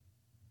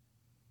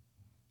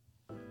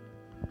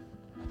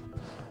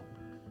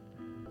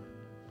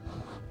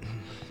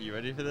You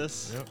ready for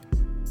this? Yep.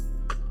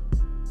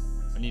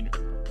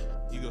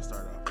 You go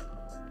start off.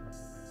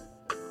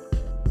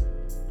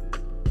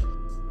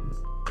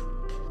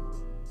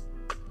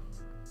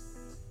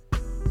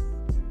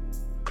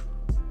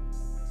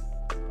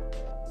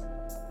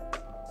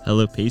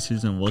 Hello,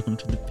 Pacers, and welcome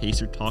to the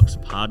Pacer Talks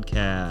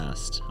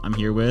podcast. I'm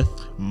here with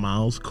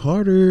Miles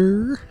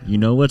Carter. You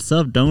know what's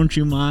up, don't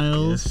you,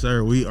 Miles? Yes,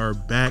 sir. We are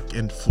back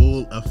in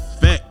full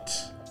effect.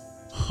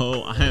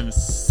 Oh, I am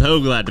so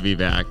glad to be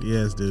back.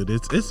 Yes, dude.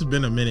 It's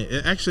been a minute.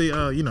 I'm actually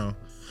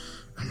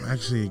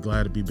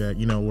glad to be back.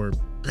 We're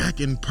back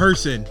in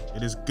person.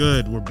 It is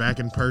good. We're back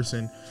in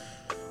person.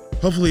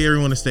 Hopefully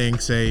everyone is staying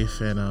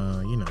safe and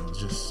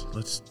just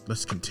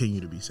let's continue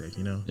to be safe,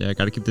 Yeah,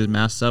 gotta keep the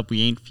masks up.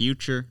 We ain't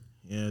future.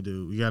 Yeah,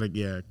 dude. We gotta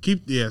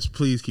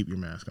please keep your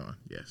mask on.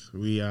 Yes.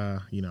 We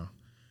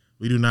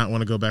we do not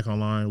want to go back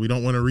online. We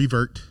don't want to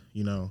revert.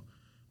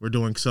 We're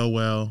doing so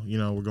well.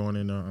 We're going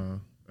in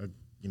a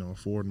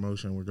forward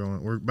motion.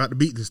 We're about to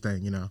beat this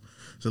thing,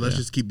 So let's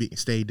just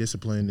stay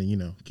disciplined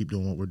and, keep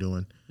doing what we're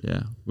doing.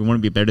 Yeah. We want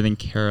to be better than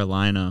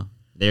Carolina.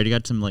 They already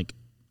got some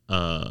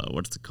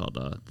what's it called?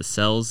 The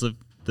cells of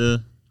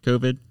the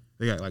COVID.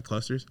 They got like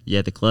clusters?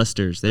 Yeah, the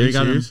clusters. They already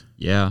got them.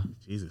 Yeah.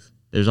 Jesus.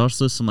 There's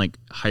also some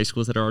high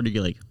schools that are already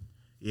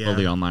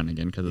fully online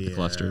again because of the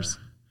clusters.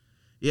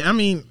 Yeah, I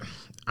mean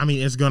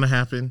it's gonna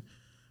happen,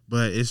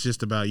 but it's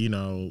just about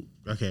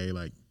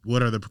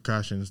what are the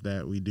precautions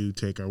that we do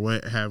take, or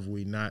what have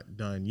we not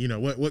done?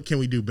 What can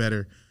we do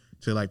better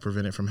to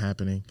prevent it from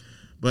happening?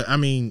 But I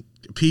mean,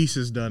 Peace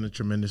has done a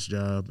tremendous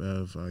job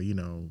of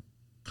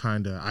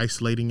kind of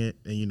isolating it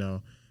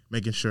and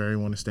making sure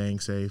everyone is staying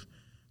safe.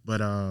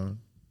 But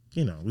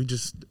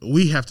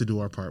we have to do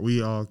our part.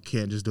 We all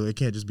can't just do it. It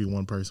can't just be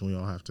one person. We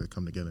all have to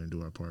come together and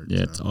do our part.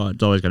 Yeah, so.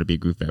 it's always got to be a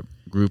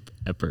group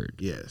effort.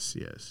 Yes.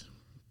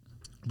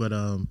 But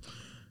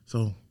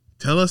so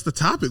tell us the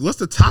topic. What's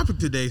the topic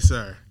today,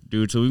 sir?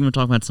 Dude, so we're gonna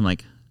talk about some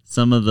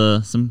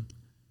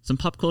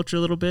pop culture a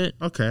little bit.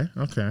 Okay.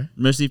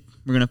 Mostly,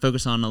 we're gonna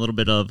focus on a little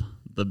bit of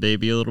the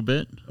baby a little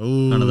bit.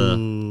 Ooh. Kind of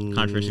the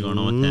controversy going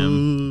on with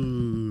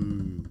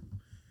him.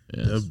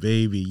 Yes. The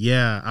baby,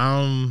 yeah.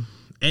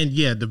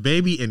 The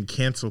baby and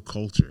cancel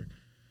culture.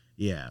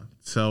 Yeah.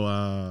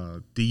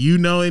 So, do you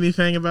know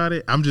anything about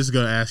it? I'm just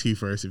gonna ask you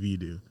first if you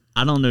do.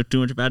 I don't know too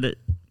much about it.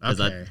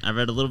 Okay. I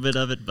read a little bit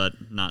of it, but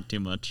not too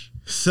much.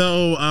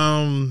 So,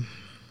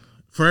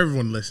 for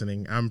everyone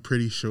listening, I'm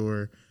pretty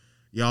sure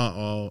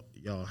y'all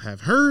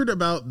have heard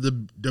about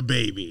the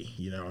baby.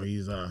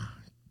 He's a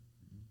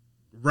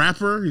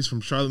rapper. He's from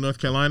Charlotte, North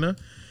Carolina,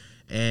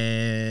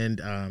 and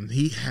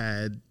he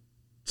had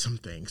some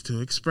things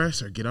to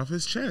express or get off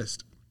his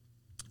chest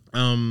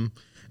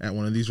at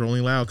one of these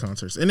Rolling Loud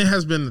concerts, and it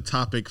has been the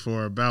topic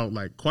for about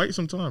quite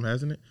some time,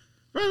 hasn't it?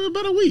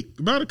 About a week,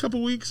 about a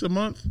couple weeks, a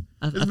month.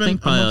 I think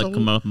probably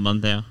a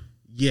month now.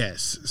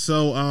 Yes.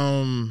 So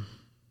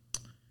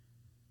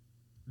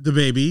the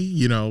baby,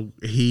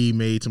 he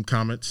made some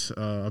comments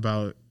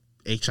about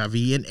HIV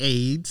and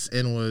AIDS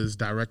and was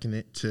directing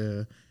it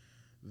to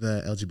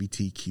the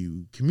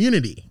LGBTQ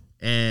community.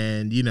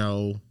 And,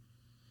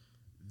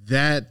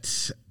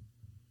 that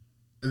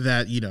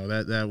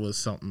was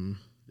something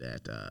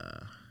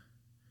that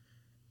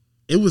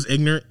it was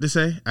ignorant to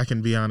say. I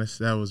can be honest.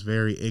 That was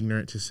very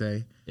ignorant to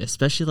say.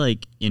 Especially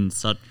in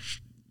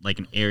such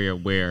an area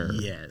where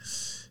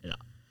yes,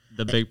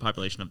 the big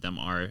population of them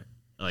are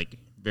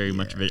very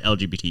much of an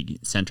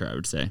LGBT center, I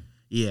would say.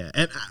 Yeah,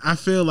 and I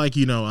feel I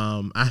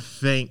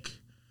think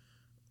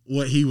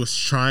what he was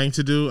trying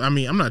to do, I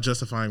mean, I'm not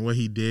justifying what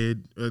he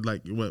did,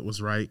 what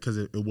was right, because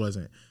it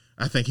wasn't.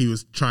 I think he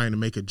was trying to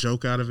make a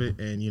joke out of it,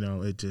 and,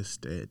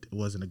 it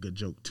wasn't a good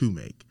joke to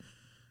make.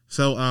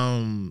 So,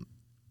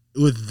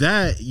 with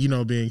that,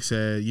 being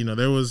said,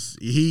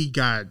 he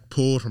got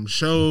pulled from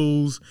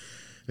shows.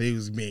 He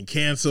was being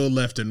canceled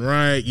left and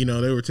right. They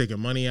were taking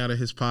money out of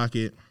his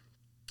pocket.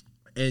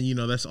 And,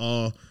 that's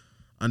all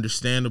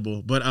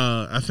understandable. But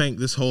I think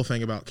this whole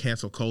thing about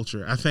cancel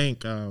culture, I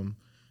think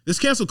this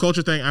cancel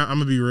culture thing, I'm going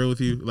to be real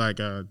with you,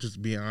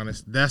 just being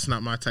honest, that's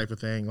not my type of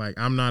thing.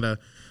 I'm not a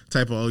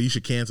type of, you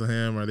should cancel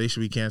him or they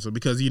should be canceled.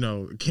 Because,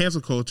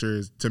 cancel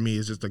culture to me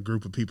is just a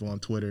group of people on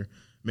Twitter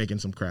making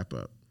some crap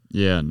up.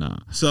 Yeah, no.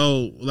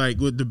 So,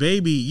 with the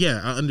baby,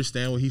 yeah, I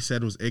understand what he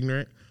said was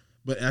ignorant.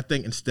 But I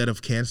think instead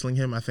of canceling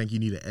him, I think you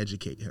need to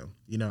educate him.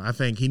 I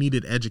think he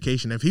needed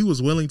education. If he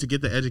was willing to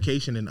get the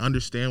education and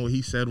understand what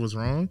he said was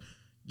wrong,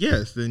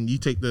 yes, then you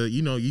take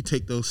you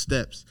take those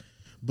steps.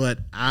 But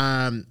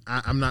I'm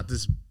not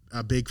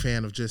a big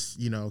fan of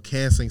just,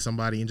 canceling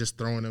somebody and just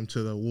throwing them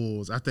to the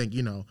wolves. I think,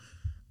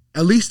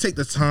 at least take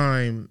the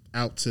time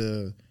out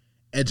to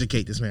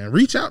educate this man.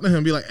 Reach out to him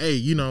and be like, hey,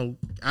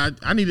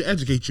 I need to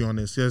educate you on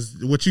this because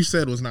what you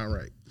said was not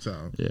right.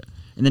 So yeah.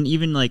 And then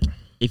even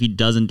if he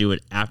doesn't do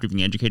it after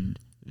being educated,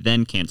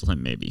 then cancel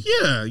him maybe.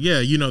 Yeah.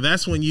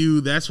 That's when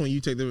you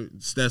take the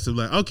steps of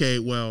okay,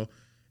 well,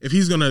 if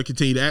he's gonna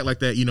continue to act like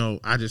that,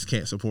 I just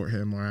can't support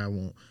him or I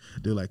won't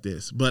do like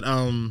this. But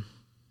I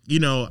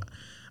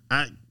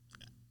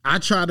I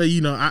try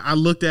to, I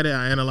looked at it,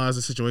 I analyzed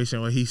the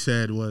situation. What he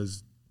said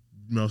was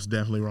most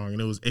definitely wrong,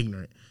 and it was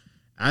ignorant.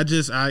 I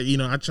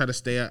try to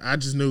stay. I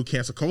just knew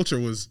cancel culture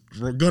was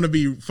going to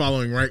be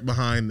following right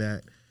behind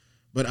that.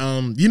 But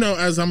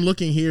as I'm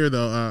looking here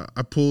though,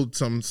 I pulled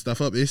some stuff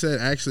up. It said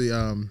actually,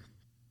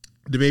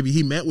 the baby,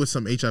 he met with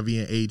some HIV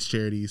and AIDS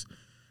charities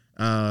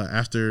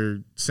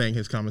after saying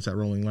his comments at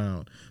Rolling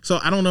Loud. So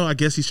I don't know. I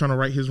guess he's trying to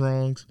right his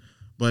wrongs.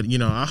 But,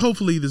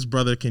 hopefully this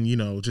brother can,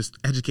 just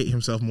educate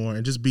himself more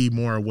and just be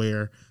more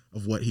aware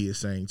of what he is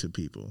saying to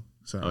people.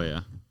 So. Oh,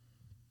 yeah.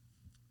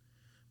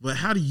 But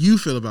how do you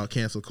feel about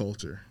cancel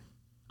culture?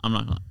 I'm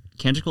not gonna.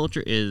 Cancel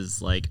culture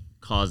is like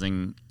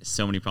causing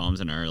so many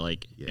problems in our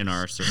in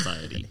our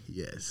society.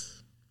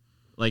 Yes.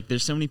 Like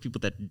there's so many people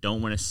that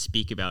don't want to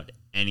speak about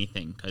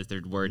anything because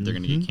they're worried they're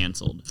going to get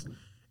canceled.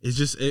 It's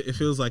just it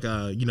feels like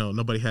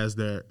nobody has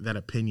that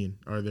opinion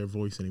or their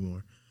voice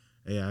anymore.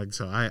 Yeah,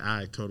 so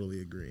I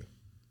totally agree.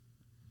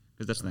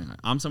 Because that's the thing.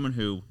 I'm someone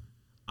who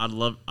I'd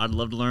love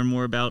to learn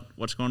more about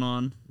what's going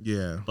on.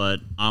 Yeah. But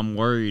I'm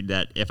worried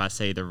that if I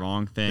say the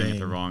wrong thing at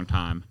the wrong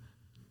time,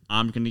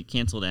 I'm going to get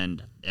canceled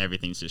and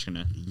everything's just going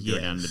to go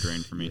down the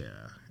drain for me.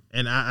 Yeah.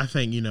 And I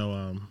think,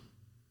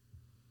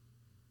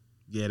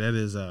 that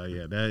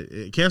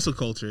is cancel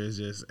culture is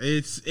just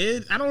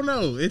I don't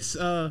know. It's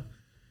to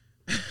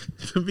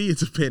me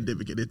it's a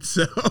pandemic in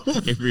itself.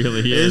 It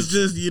really is. It's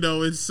just,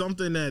 it's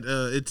something that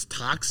it's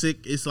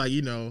toxic. It's like,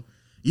 you don't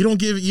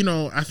give,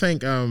 I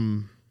think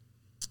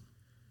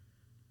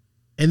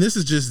and this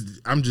is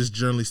just I'm just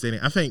generally stating,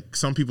 I think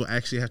some people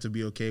actually have to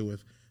be okay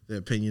with the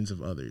opinions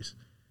of others.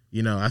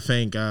 I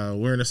think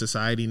we're in a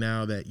society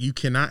now that you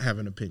cannot have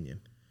an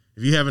opinion.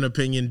 If you have an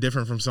opinion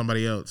different from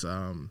somebody else,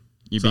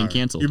 you're being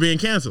canceled. You're being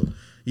canceled.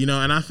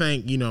 And I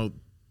think,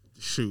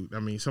 shoot, I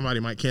mean, somebody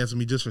might cancel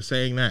me just for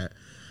saying that.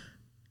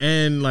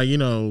 And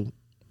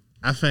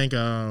I think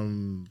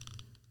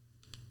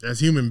as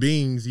human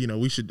beings,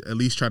 we should at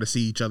least try to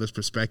see each other's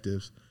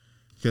perspectives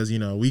because,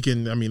 we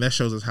can, that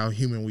shows us how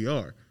human we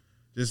are.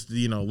 Just,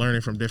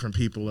 learning from different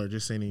people or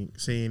just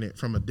seeing it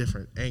from a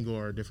different angle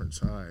or a different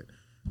side.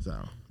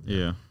 So,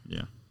 yeah.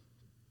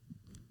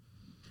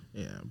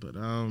 Yeah, but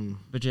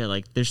yeah,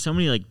 there's so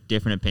many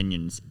different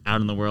opinions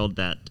out in the world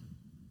that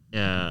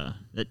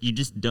you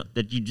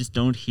just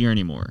don't hear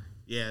anymore.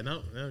 Yeah,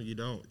 no, you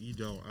don't.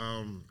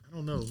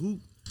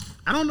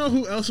 I don't know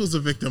who else was a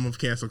victim of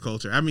cancel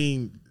culture. I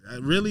mean,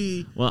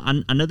 really. Well,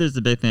 I know there's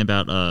a big thing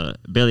about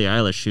Billie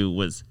Eilish who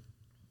was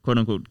quote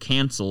unquote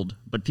canceled,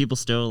 but people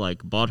still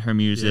bought her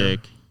music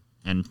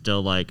and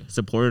still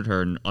supported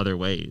her in other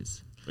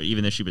ways. But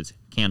even though she was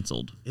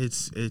canceled,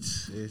 it's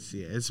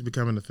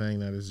becoming a thing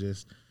that is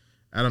just.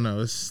 I don't know.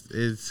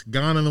 It's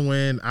gone in the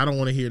wind. I don't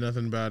want to hear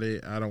nothing about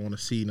it. I don't want to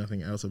see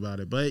nothing else about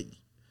it. But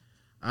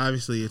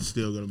obviously, it's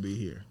still gonna be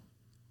here.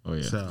 Oh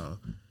yeah. So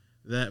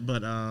that,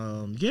 but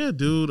yeah,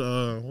 dude.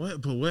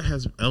 What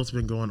has else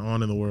been going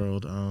on in the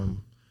world?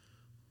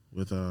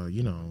 With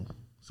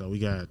so we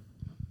got. I'm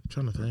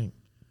trying to think.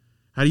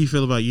 How do you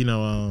feel about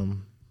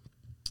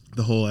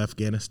the whole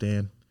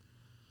Afghanistan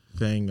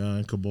thing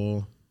in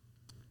Kabul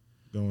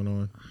going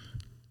on?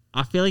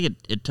 I feel like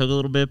it took a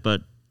little bit,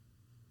 but.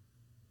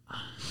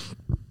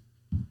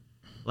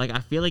 I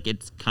feel like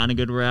it's kind of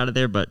good we're out of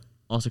there, but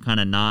also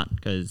kind of not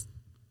because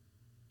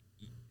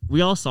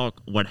we all saw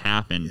what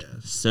happened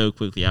so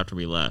quickly after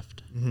we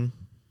left. Mm-hmm.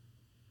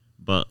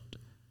 But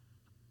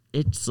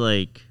it's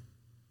we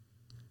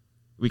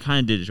kind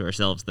of did it to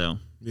ourselves, though.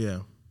 Yeah.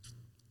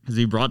 Because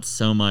we brought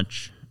so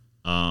much,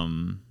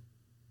 trauma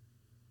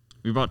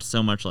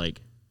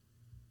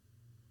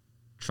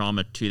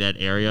to that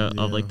area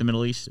of the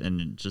Middle East,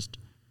 and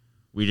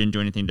we didn't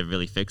do anything to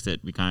really fix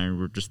it. We kind of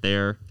were just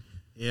there.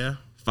 Yeah.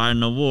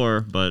 Fighting a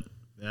war, but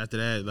after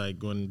that,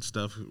 when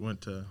stuff went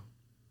to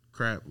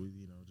crap, we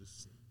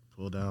just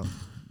pulled out.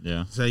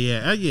 Yeah. So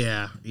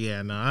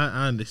no,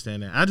 I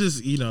understand that. I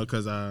just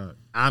because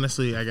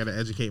honestly, I got to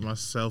educate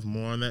myself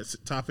more on that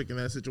topic and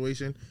that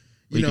situation.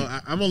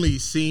 I've only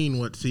seen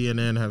what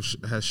CNN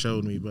has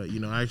showed me, but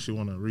I actually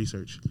want to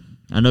research.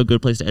 I know a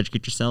good place to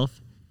educate yourself.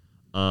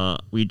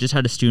 We just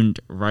had a student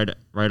write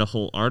a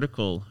whole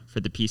article for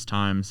the Peace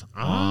Times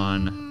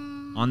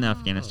on the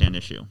Afghanistan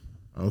issue.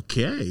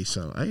 Okay,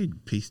 so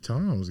Peace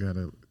Times,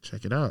 gotta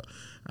check it out.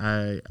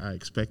 I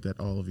expect that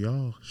all of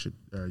y'all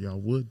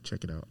would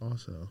check it out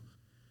also.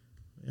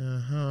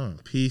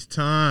 Peace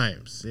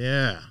Times,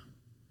 yeah. That's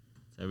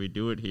how we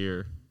do it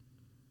here.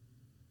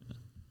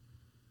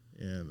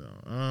 Yeah,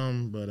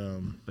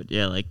 no. But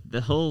yeah,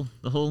 the whole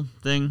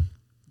thing.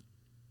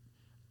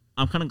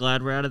 I'm kind of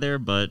glad we're out of there,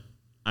 but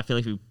I feel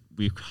like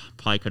we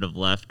probably could have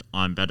left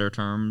on better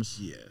terms.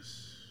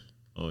 Yes.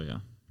 Oh yeah.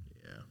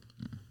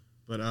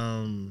 But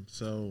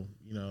so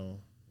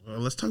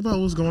let's talk about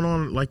what's going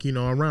on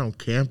around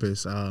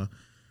campus.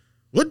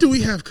 What do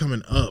we have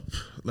coming up?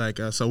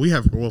 So we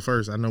have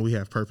first I know we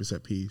have Purpose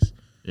at Peace.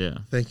 Yeah.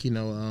 I think I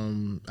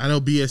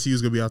know BSU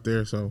is gonna be out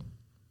there. So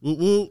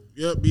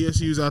yep,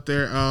 BSU's out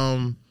there.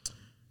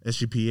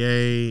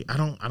 SGPA.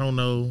 I don't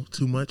know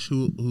too much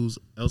who's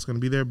else gonna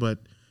be there, but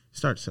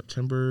Start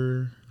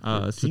September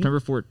 14th? September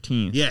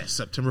 14th. Yes,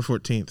 September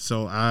 14th.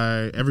 So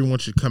everyone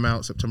should come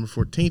out September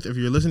 14th if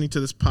you're listening to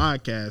this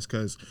podcast,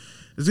 because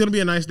it's going to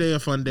be a nice day, a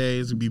fun day.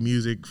 It's going to be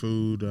music,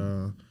 food,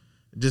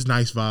 just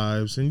nice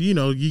vibes. And, you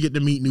know, you get to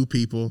meet new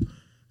people.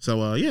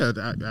 So, yeah,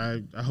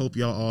 I hope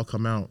y'all all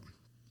come out.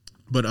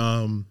 But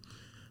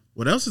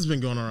what else has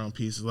been going on around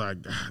Peace? Like,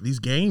 these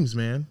games,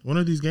 man. When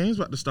are these games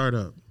about to start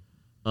up?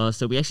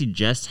 So we actually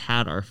just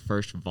had our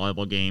first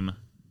volleyball game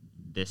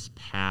this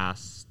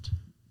past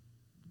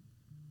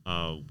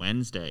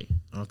Wednesday.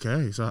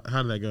 Okay, so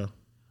how did that go?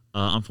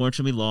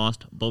 Unfortunately, we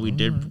lost, but we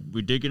did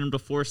get them to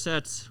 4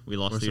 sets. We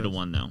lost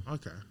 3-1 though.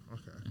 Okay.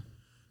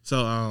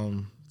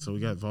 So we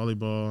got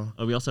volleyball.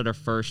 We also had our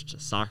first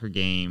soccer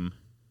game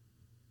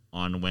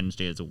on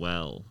Wednesday as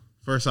well.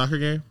 First soccer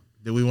game?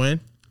 Did we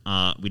win?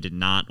 We did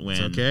not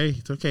win.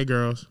 It's okay,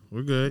 girls.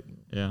 We're good.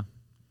 Yeah.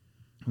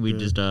 We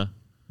just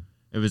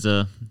it was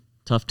a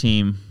tough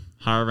team,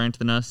 higher ranked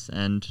than us,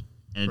 and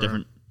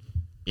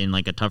in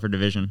like a tougher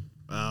division.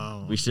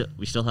 Oh. We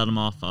still held them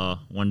off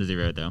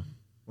 1-0 though.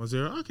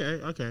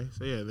 1-0. Okay.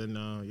 So yeah, then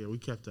we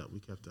kept up.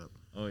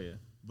 Oh yeah.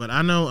 But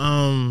I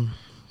know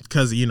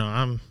because you know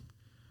I'm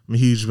a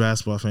huge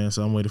basketball fan,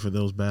 so I'm waiting for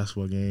those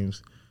basketball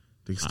games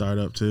to start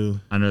up too.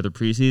 I know the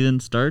preseason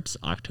starts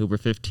October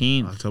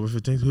 15th. October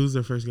 15th. Who's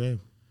their first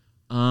game?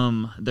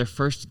 Their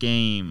first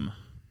game.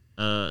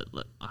 I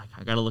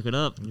gotta look it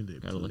up.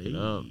 Look it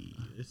up.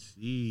 Let's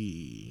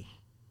see.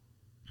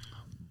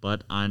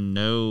 But I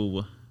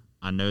know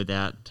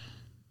that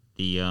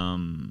the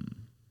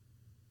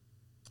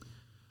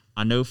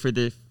I know for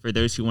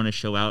those who want to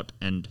show out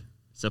and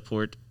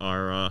support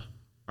our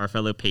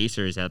fellow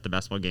Pacers at the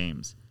basketball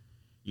games,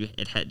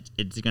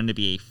 it's going to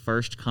be a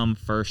first come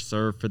first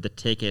serve for the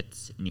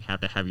tickets, and you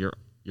have to have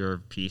your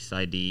Peace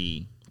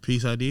ID.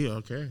 Peace ID.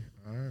 Okay.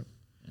 All right.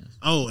 Yes.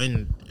 Oh,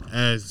 and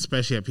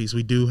especially at Peace,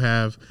 we do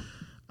have.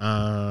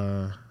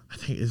 I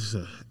think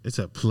it's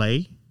a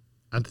play.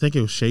 I think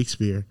it was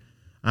Shakespeare.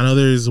 I know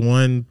there's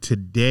one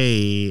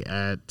today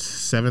at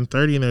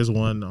 7:30, and there's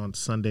one on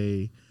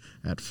Sunday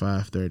at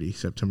 5:30,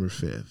 September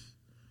 5th.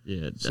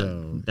 Yeah,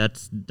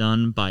 that's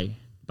done by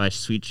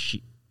Sweet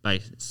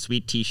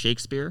Tea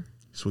Shakespeare.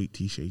 Sweet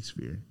Tea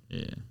Shakespeare.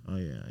 Yeah. Oh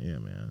yeah,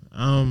 man.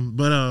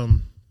 But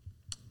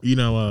you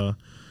know,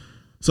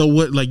 so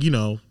what? Like, you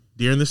know,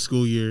 during the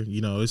school year, you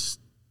know, is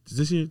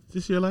this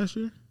year last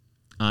year?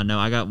 No,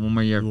 I got one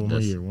more year. One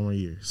more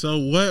year. So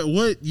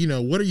what you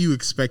know, what are you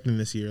expecting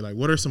this year? Like,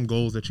 what are some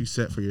goals that you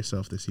set for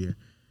yourself this year?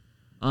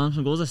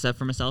 Some goals I set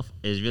for myself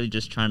is really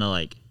just trying to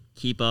like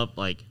keep up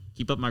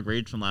my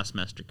grades from last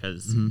semester,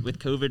 because with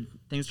COVID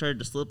things started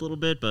to slip a little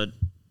bit, but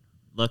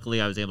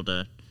luckily I was able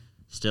to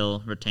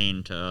still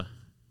retain to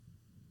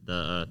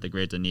the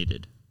grades I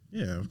needed.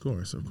 Yeah, of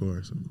course.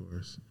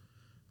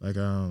 Like,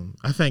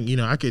 I think, you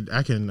know, I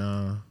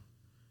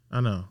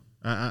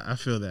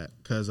feel that,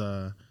 because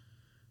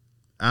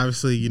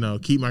obviously, you know,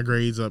 keep my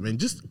grades up and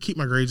just keep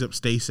my grades up,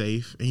 stay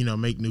safe, and, you know,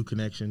 make new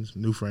connections,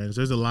 new friends.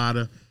 There's a lot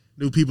of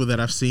new people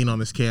that I've seen on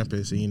this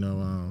campus, and, you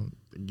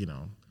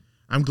know,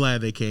 I'm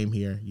glad they came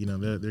here. You know,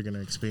 they're going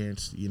to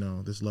experience, you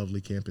know, this lovely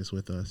campus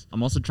with us.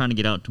 I'm also trying to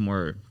get out to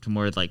more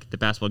like the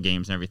basketball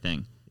games and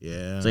everything.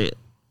 Yeah. So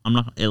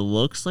it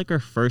looks like our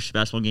first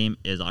basketball game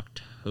is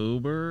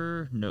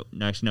November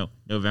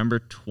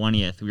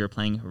 20th. We are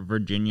playing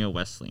Virginia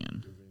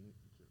Wesleyan.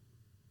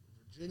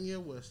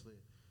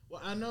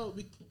 Well, I know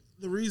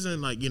the reason,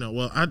 like, you know,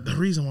 the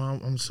reason why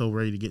I'm so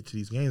ready to get to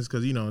these games is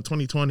because, you know, in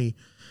 2020,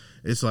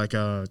 it's like,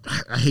 I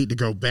hate to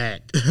go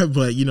back,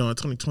 but, you know, in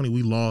 2020,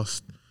 we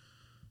lost,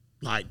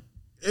 like,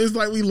 it's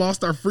like we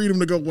lost our freedom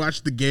to go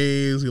watch the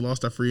games. We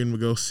lost our freedom to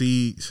go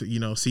see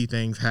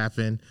things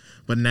happen.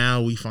 But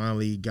now we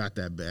finally got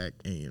that back,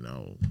 and, you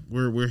know,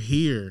 we're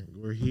here.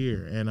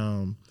 And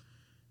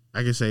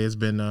I can say it's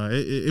been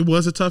it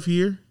was a tough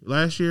year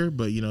last year,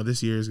 but, you know,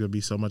 this year is going to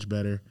be so much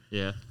better.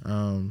 Yeah.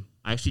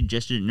 I actually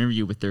just did an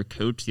interview with their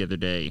coach the other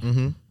day.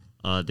 Mm-hmm.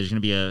 There's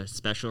going to be a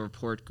special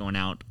report going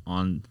out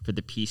for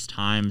the Peace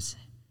Times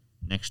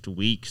next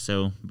week,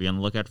 so be on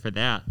the lookout for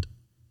that.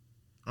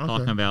 Okay.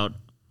 Talking about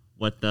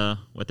what they're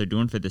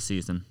doing for this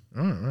season.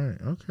 All right.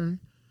 Okay.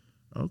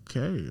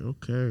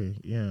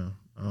 Yeah.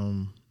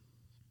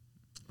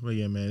 But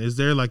yeah, man, is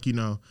there, like, you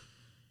know,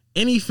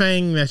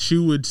 anything that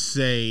you would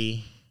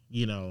say,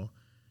 you know,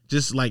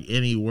 just like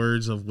any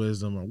words of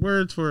wisdom or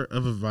words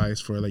of advice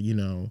for, like, you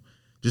know,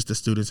 just the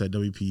students at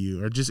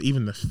WPU or just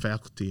even the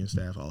faculty and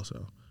staff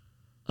also?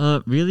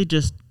 Really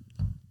just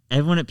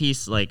everyone at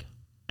Peace, like,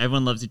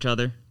 everyone loves each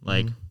other.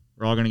 Like,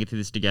 we're all going to get through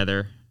this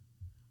together.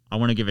 I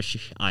want to give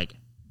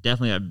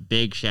definitely a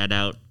big shout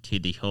out to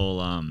the whole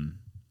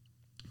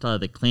to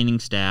the cleaning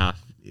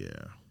staff. Yeah.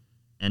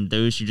 And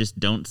those you just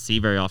don't see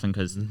very often,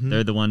 because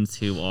they're the ones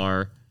who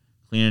are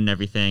cleaning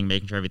everything,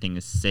 making sure everything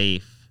is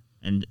safe.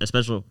 And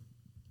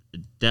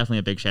definitely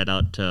a big shout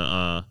out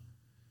to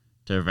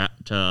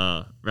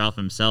Ralph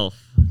himself,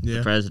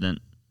 the president.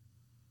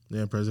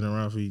 Yeah, President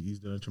Ralph, he's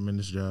done a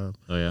tremendous job.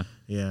 Oh yeah.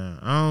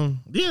 Yeah.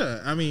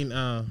 Yeah. I mean,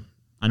 I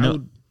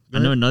know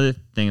another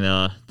thing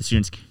that the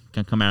students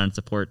can come out and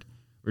support.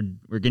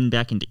 We're getting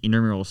back into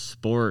intramural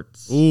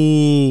sports.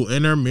 Ooh,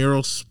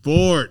 intramural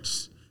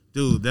sports.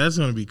 Dude, that's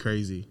going to be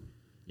crazy.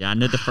 Yeah, I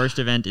know the first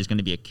event is going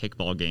to be a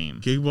kickball game.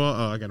 Kickball?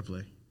 Oh, I got to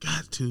play.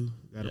 Got to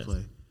Yes.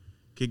 play.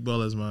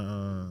 Kickball is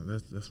my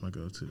that's my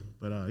go-to.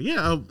 But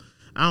yeah,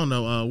 I don't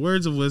know.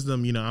 Words of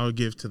wisdom, I would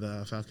give to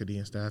the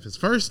Falconian staff is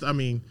first,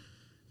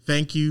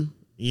 thank you,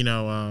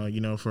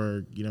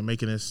 for,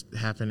 making this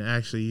happen.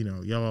 Actually,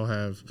 y'all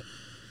have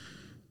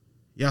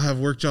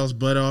worked y'all's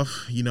butt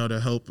off, to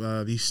help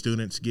these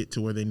students get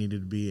to where they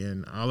needed to be.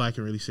 And all I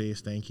can really say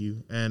is thank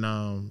you.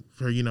 And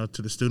for,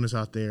 to the students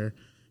out there,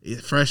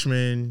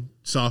 freshman,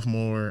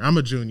 sophomore, I'm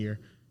a junior,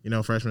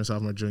 freshman,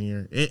 sophomore,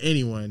 junior,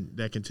 anyone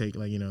that can take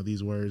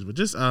these words, but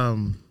just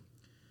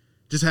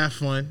have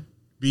fun,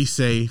 be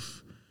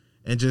safe,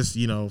 and just,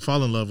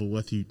 fall in love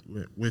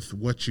with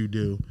what you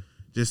do.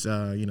 Just,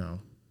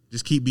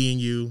 just keep being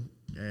you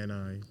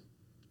and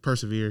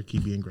persevere,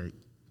 keep being great.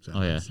 So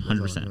Oh, yeah, that's all I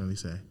 100%. can really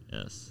say.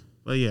 Yes.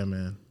 But yeah,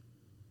 man.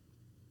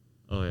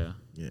 Oh, yeah.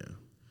 Yeah.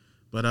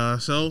 But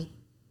so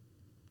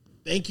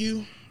thank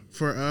you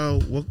for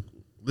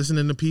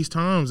listening to Peace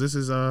Times. This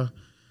is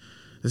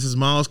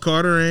Miles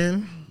Carter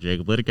and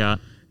Jacob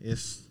Lidicott.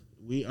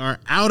 we are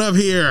out of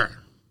here.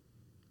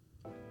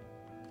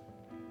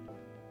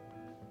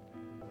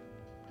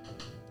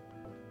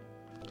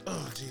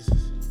 Oh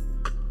Jesus.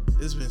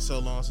 It's been so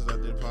long since I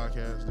did a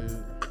podcast,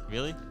 dude.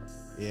 Really?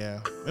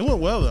 Yeah. It went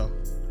well though.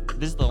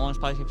 This is the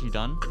longest podcast you've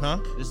done? Huh?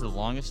 This is the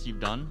longest you've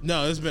done?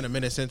 No, it's been a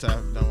minute since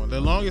I've done one. The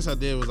longest I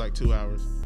did was like 2 hours.